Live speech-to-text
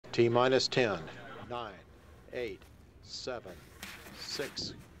T minus 10, 9, 8, 7,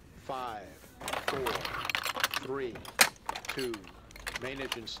 6, 5, 4, 3, 2, main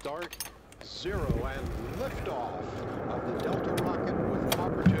engine start, 0, and liftoff of the Delta rocket with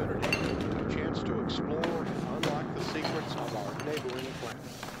opportunity. A chance to explore and unlock the secrets of our neighboring planet.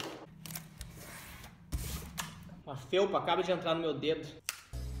 Uma felpa acaba de entrar no meu dedo.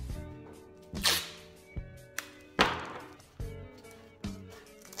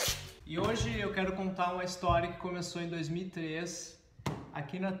 E hoje eu quero contar uma história que começou em 2003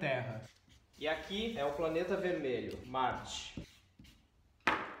 aqui na Terra. E aqui é o planeta vermelho, Marte.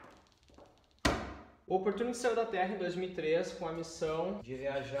 O Opportunity saiu da Terra em 2003 com a missão de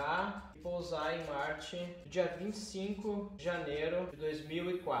viajar e pousar em Marte no dia 25 de janeiro de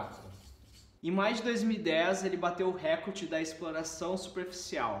 2004. Em mais de 2010 ele bateu o recorde da exploração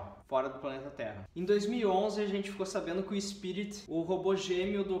superficial fora do planeta Terra. Em 2011 a gente ficou sabendo que o Spirit, o robô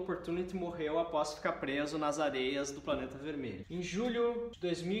gêmeo do Opportunity, morreu após ficar preso nas areias do planeta vermelho. Em julho de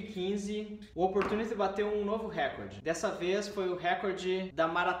 2015 o Opportunity bateu um novo recorde. Dessa vez foi o recorde da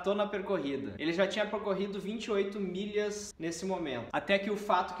maratona percorrida. Ele já tinha percorrido 28 milhas nesse momento. Até que o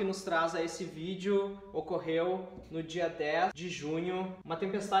fato que nos traz a esse vídeo ocorreu no dia 10 de junho. Uma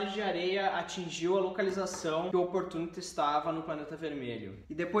tempestade de areia atingiu a localização que o Opportunity estava no planeta vermelho.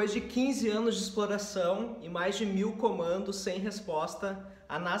 E depois de 15 anos de exploração e mais de 1000 comandos sem resposta,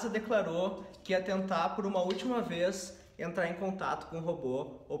 a NASA declarou que ia tentar por uma última vez entrar em contato com o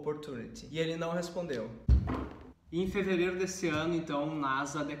robô Opportunity. E ele não respondeu. E em fevereiro desse ano, então, a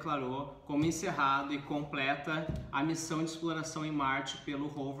NASA declarou como encerrado e completa a missão de exploração em Marte pelo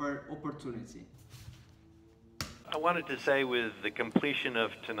Rover Opportunity. I wanted to say, with the completion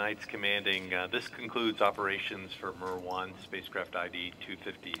of tonight's commanding, this concludes operations for MER-1, spacecraft ID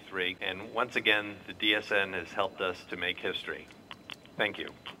 253, and once again, the DSN has helped us to make history. Thank you.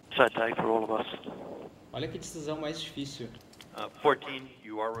 Sad day for all of us. Olha que decisão mais difícil. 14,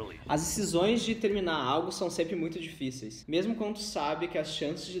 you are released. As decisões de terminar algo são sempre muito difíceis. Mesmo quando tu sabe que as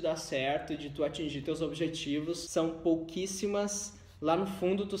chances de dar certo e de tu atingir teus objetivos são pouquíssimas, lá no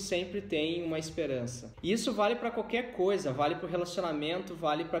fundo tu sempre tem uma esperança. E isso vale para qualquer coisa, vale para o relacionamento,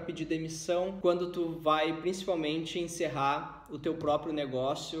 vale para pedir demissão, quando tu vai principalmente encerrar o teu próprio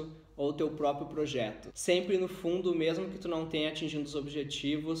negócio ou o teu próprio projeto. Sempre no fundo, mesmo que tu não tenha atingido os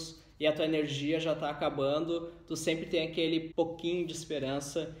objetivos e a tua energia já está acabando, tu sempre tem aquele pouquinho de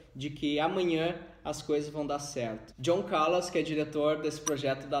esperança de que amanhã as coisas vão dar certo. John Callas, que é diretor desse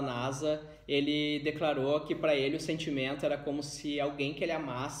projeto da NASA, ele declarou que para ele o sentimento era como se alguém que ele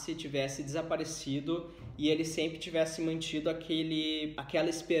amasse tivesse desaparecido e ele sempre tivesse mantido aquela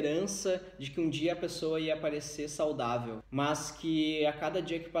esperança de que um dia a pessoa ia aparecer saudável, mas que a cada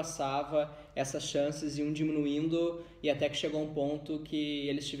dia que passava essas chances iam diminuindo e até que chegou um ponto que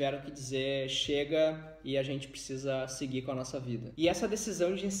eles tiveram que dizer chega e a gente precisa seguir com a nossa vida. E essa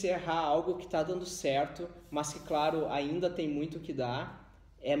decisão de encerrar algo que está dando certo, mas que claro ainda tem muito que dar,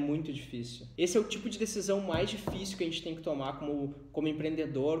 é muito difícil. Esse é o tipo de decisão mais difícil que a gente tem que tomar como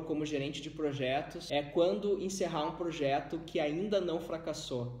empreendedor, como gerente de projetos, é quando encerrar um projeto que ainda não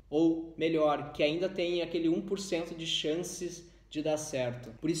fracassou. Ou melhor, que ainda tem aquele 1% de chances de dar certo.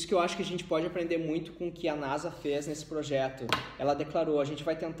 Por isso que eu acho que a gente pode aprender muito com o que a NASA fez nesse projeto. Ela declarou, a gente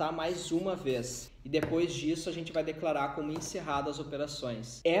vai tentar mais uma vez. E depois disso a gente vai declarar como encerradas as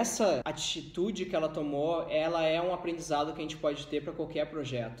operações. Essa atitude que ela tomou, ela é um aprendizado que a gente pode ter para qualquer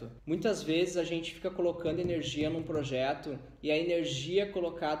projeto. Muitas vezes a gente fica colocando energia num projeto e a energia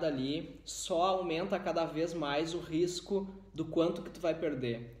colocada ali só aumenta cada vez mais o risco do quanto que tu vai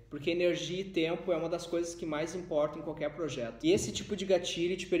perder. Porque energia e tempo é uma das coisas que mais importam em qualquer projeto. E esse tipo de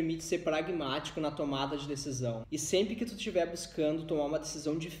gatilho te permite ser pragmático na tomada de decisão. E sempre que tu estiver buscando tomar uma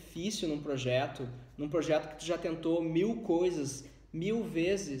decisão difícil num projeto que tu já tentou 1000 coisas, 1000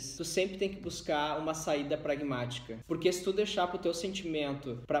 vezes, tu sempre tem que buscar uma saída pragmática. Porque se tu deixar pro teu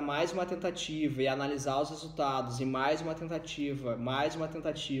sentimento para mais uma tentativa e analisar os resultados e mais uma tentativa,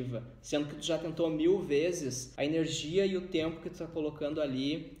 sendo que tu já tentou 1000 vezes, a energia e o tempo que tu tá colocando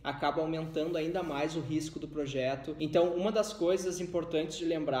ali acaba aumentando ainda mais o risco do projeto. Então, uma das coisas importantes de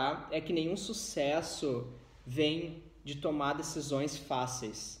lembrar é que nenhum sucesso vem de tomar decisões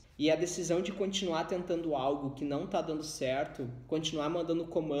fáceis. E a decisão de continuar tentando algo que não está dando certo, continuar mandando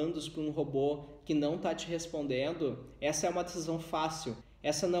comandos para um robô que não está te respondendo, essa é uma decisão fácil.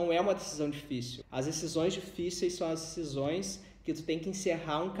 Essa não é uma decisão difícil. As decisões difíceis são as decisões que tu tem que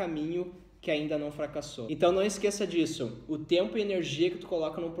encerrar um caminho que ainda não fracassou. Então não esqueça disso. O tempo e energia que tu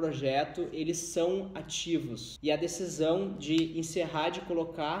coloca no projeto, eles são ativos. E a decisão de encerrar, de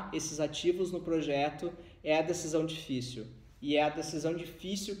colocar esses ativos no projeto é a decisão difícil. E é a decisão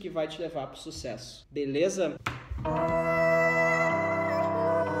difícil que vai te levar para o sucesso. Beleza?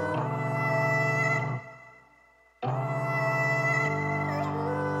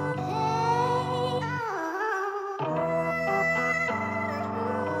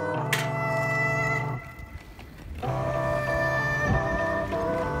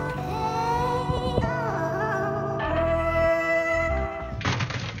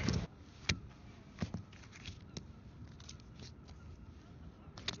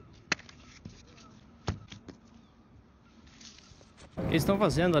 O que eles estão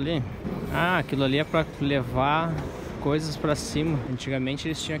fazendo ali? Ah, aquilo ali é para levar coisas para cima. Antigamente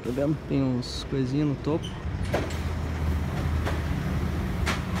eles tinham, tá vendo? Tem uns coisinhos no topo.